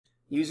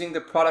using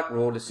the product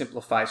rule to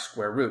simplify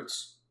square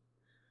roots.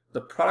 The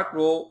product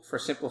rule for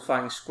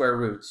simplifying square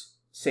roots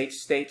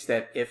states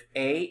that if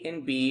a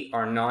and b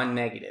are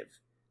non-negative,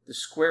 the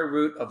square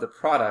root of the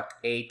product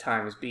a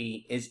times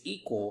b is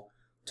equal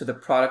to the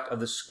product of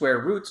the square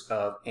roots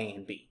of a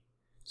and b.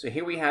 So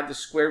here we have the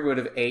square root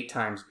of a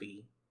times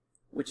b,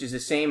 which is the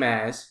same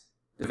as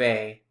the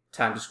a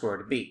times the square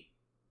root of b.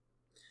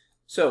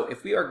 So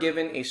if we are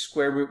given a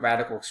square root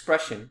radical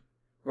expression,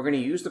 we're going to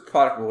use the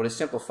product rule to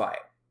simplify it.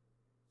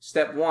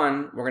 Step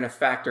 1, we're going to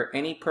factor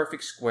any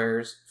perfect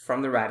squares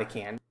from the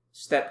radicand.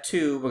 Step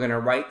 2, we're going to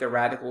write the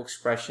radical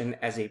expression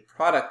as a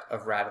product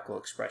of radical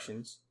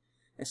expressions.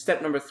 And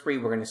step number 3,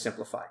 we're going to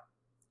simplify.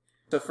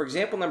 So for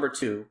example number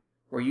 2,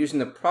 we're using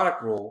the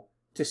product rule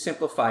to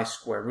simplify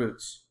square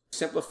roots.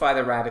 Simplify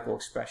the radical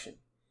expression.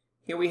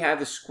 Here we have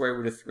the square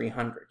root of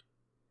 300.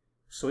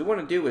 So what we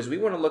want to do is we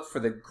want to look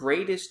for the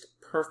greatest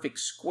perfect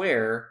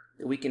square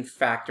that we can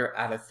factor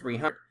out of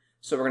 300.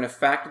 So we're going to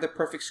factor the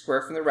perfect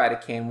square from the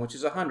radicand, which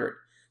is 100.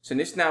 So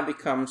this now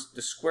becomes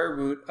the square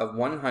root of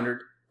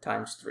 100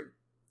 times 3.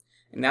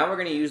 And now we're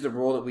going to use the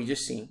rule that we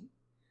just seen.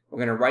 We're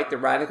going to write the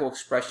radical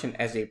expression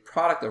as a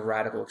product of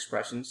radical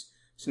expressions.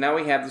 So now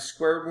we have the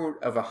square root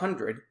of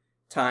 100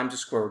 times the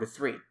square root of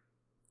 3.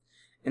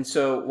 And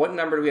so what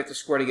number do we have to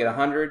square to get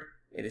 100?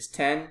 It is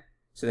 10.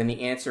 So then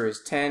the answer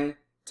is 10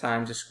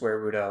 times the square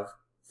root of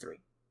 3.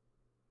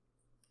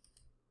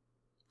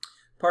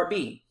 Part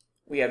B,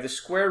 we have the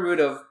square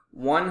root of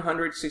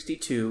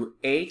 162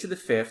 a to the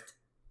 5th,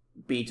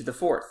 b to the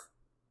 4th.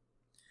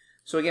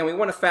 So again, we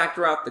want to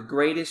factor out the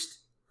greatest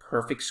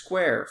perfect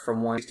square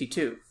from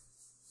 162.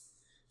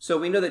 So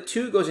we know that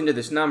 2 goes into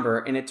this number,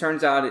 and it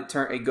turns out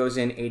it goes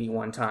in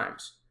 81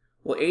 times.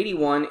 Well,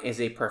 81 is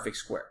a perfect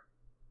square.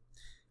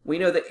 We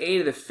know that a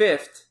to the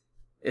 5th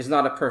is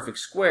not a perfect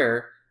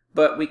square,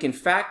 but we can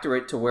factor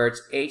it to where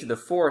it's a to the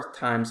 4th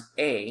times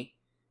a,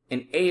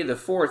 and a to the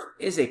 4th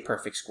is a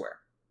perfect square.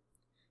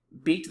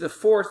 B to the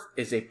 4th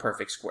is a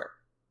perfect square.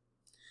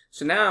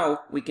 So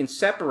now we can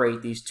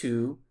separate these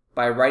two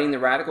by writing the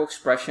radical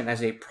expression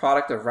as a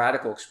product of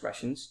radical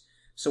expressions.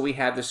 So we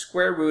have the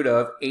square root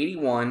of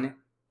 81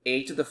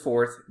 a to the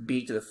 4th,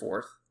 b to the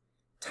 4th,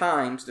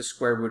 times the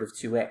square root of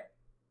 2a.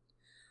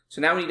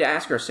 So now we need to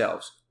ask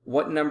ourselves,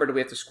 what number do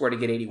we have to square to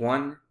get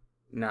 81?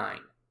 9.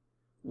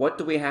 What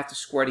do we have to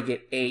square to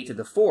get a to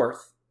the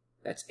 4th?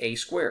 That's a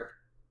squared.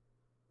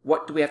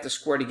 What do we have to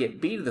square to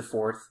get b to the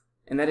 4th?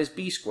 And that is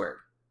b squared.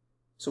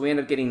 So we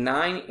end up getting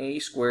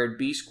 9a squared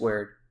b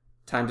squared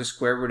times the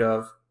square root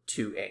of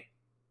 2a.